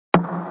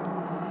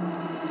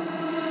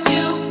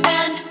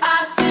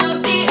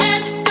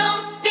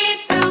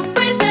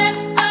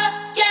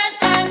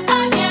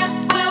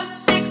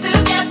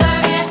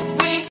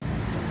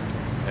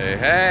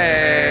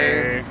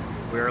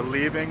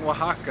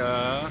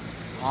Oaxaca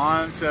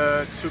on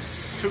to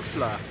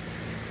Tuxtla.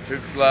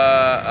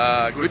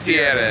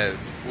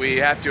 Gutierrez. We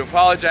have to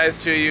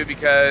apologize to you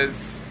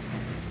because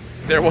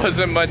there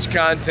wasn't much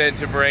content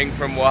to bring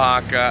from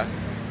Oaxaca.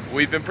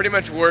 We've been pretty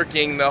much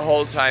working the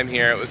whole time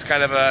here. It was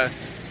kind of a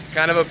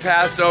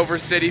Passover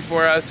city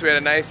for us. We had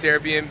a nice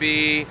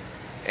Airbnb,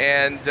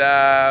 and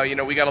you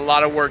know, we got a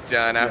lot of work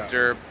done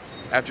after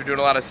doing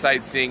a lot of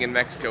sightseeing in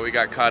Mexico. We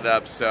got caught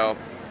up. So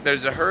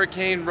there's a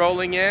hurricane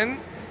rolling in.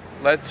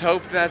 Let's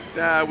hope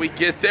that we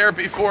get there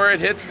before it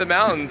hits the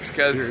mountains,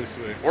 because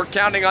we're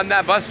counting on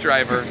that bus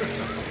driver.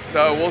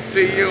 So we'll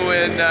see you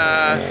in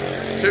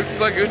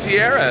Tuxtla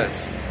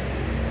Gutierrez.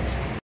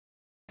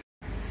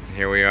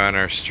 Here we are on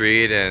our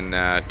street in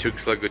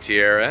Tuxtla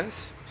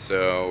Gutierrez.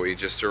 So we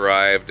just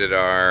arrived at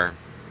our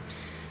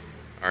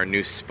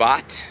new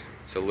spot.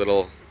 It's a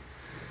little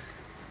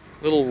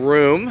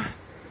room.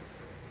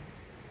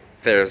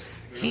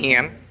 There's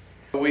Ian.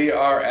 We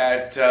are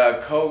at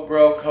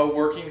Co-Grow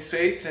Co-Working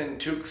Space in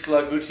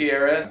Tuxtla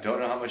Gutierrez. Don't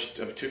know how much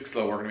of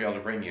Tuxtla we're gonna be able to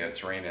bring you.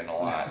 It's raining a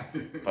lot,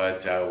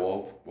 but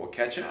we'll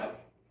catch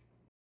up.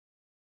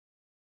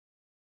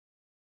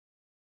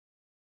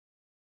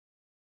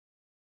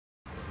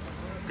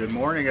 Good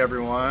morning,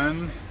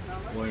 everyone.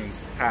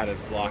 William's hat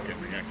is blocking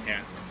me.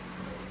 I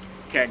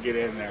can't get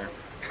in there.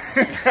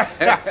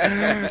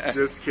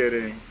 Just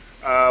kidding.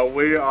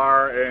 We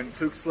are in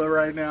Tuxtla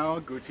right now,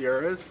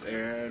 Gutierrez,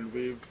 and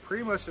we've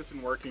pretty much just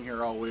been working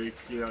here all week.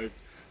 You know,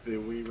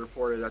 we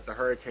reported that the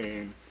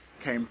hurricane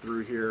came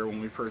through here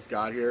when we first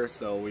got here,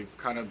 so we've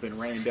kind of been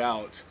rained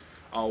out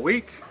all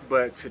week.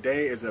 But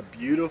today is a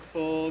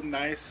beautiful,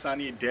 nice,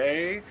 sunny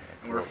day,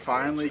 and we're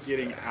finally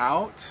getting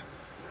out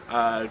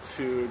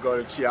to go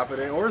to Chiapa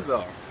de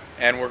Corzo.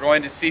 And we're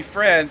going to see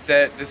friends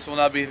that this will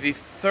now be the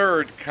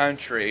third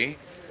country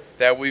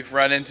that we've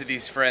run into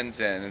these friends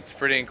in. It's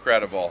pretty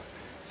incredible.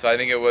 So I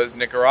think it was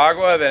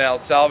Nicaragua, then El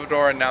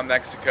Salvador, and now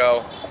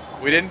Mexico.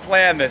 We didn't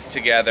plan this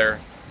together,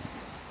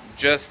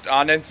 just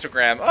on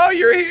Instagram. Oh,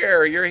 you're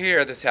here, you're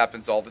here. This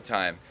happens all the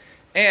time.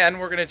 And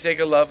we're gonna take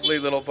a lovely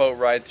little boat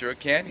ride through a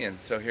canyon.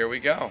 So here we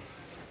go.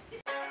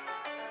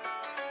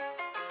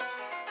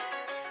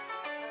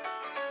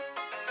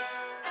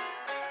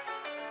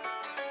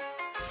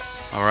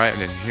 All right,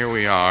 and here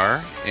we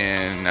are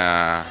in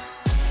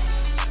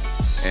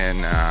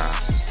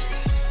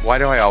why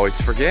do I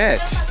always forget?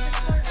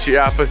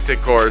 Chiapa de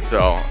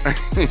Corzo.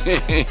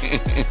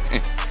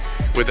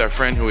 With our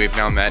friend who we've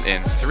now met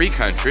in 3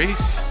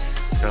 countries.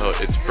 So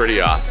it's pretty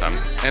awesome.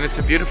 And it's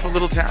a beautiful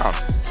little town.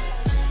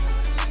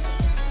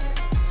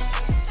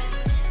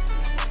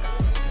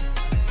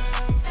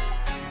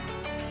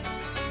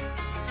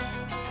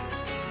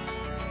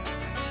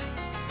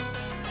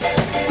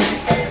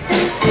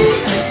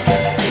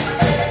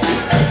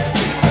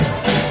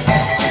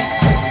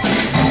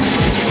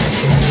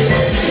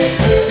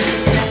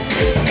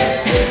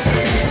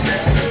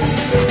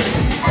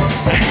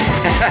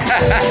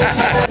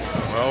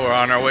 Well, we're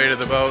on our way to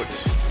the boat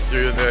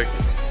through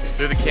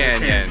the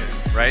canyon.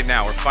 Right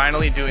now, we're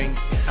finally doing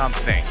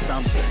something.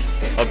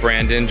 Well,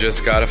 Brandon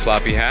just got a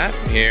floppy hat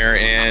here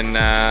in.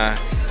 Oh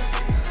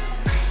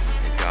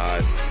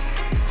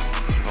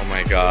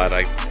my God!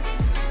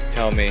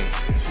 Tell me.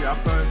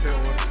 Chiapa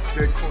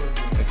de Corzo.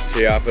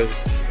 Chiapa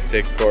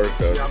de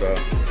Corzo. So,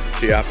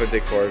 Chiapa de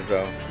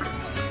Corzo.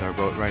 It's our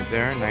boat right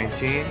there,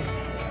 19.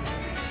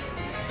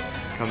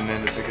 Coming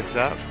in to pick us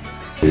up.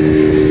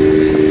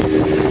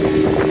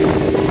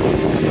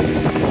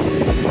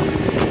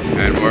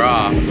 And we're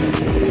off.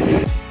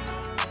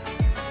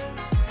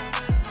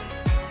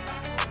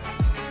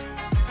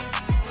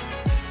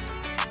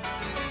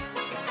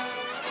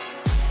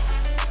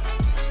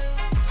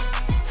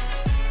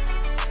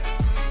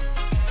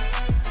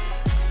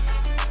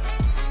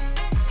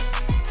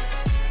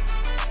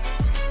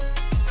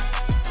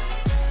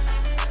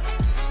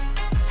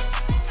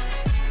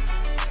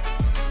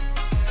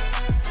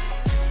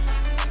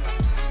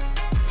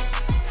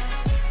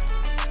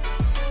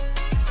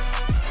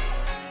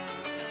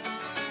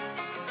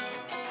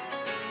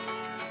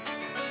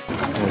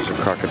 There's a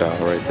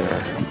crocodile right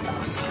there.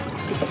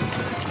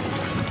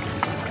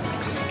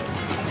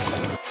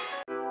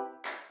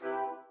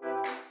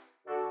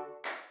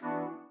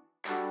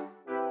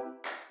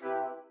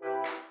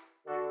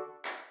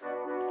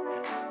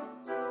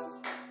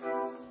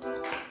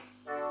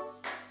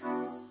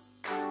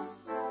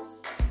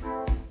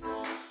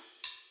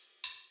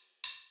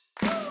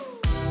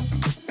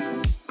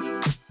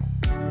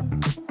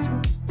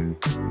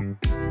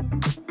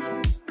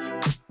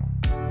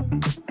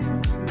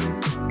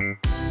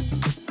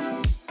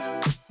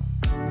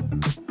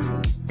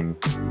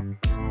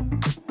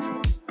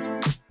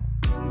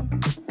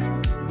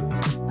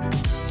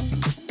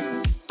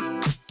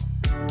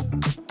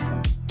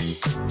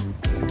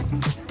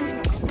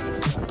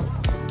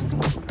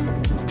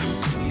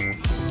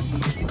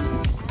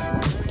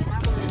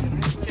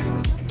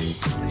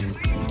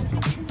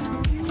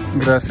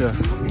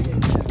 Gracias.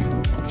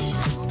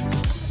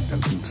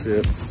 Got some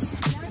chips.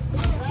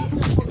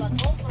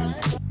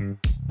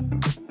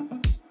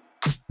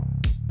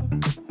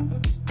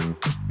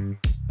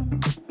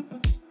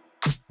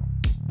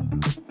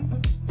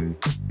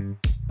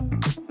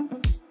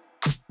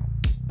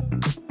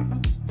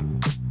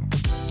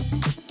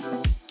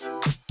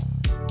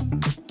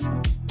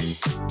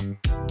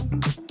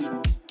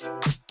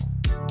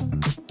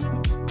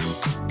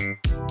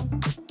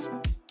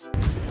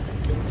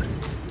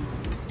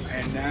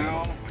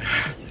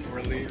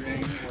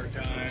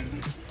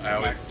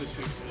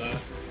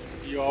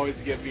 Tuxtla. You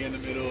always get me in the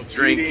middle of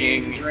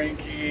Drinking,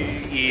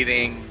 drinking,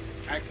 eating,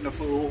 acting a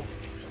fool.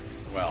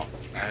 Well,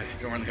 I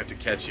don't really have to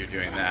catch you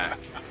doing that.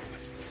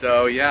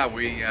 So yeah,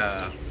 we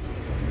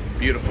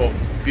beautiful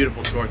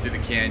tour through the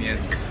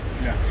canyons.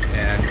 Yeah.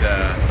 And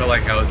felt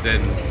like I was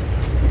in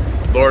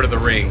Lord of the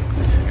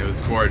Rings. It was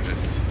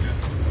gorgeous.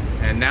 Yes.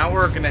 And now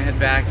we're gonna head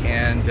back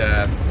and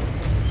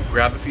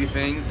grab a few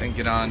things and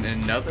get on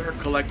another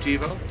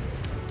collectivo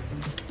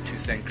to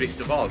San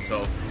Cristobal.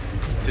 So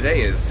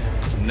today is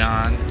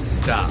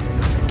non-stop.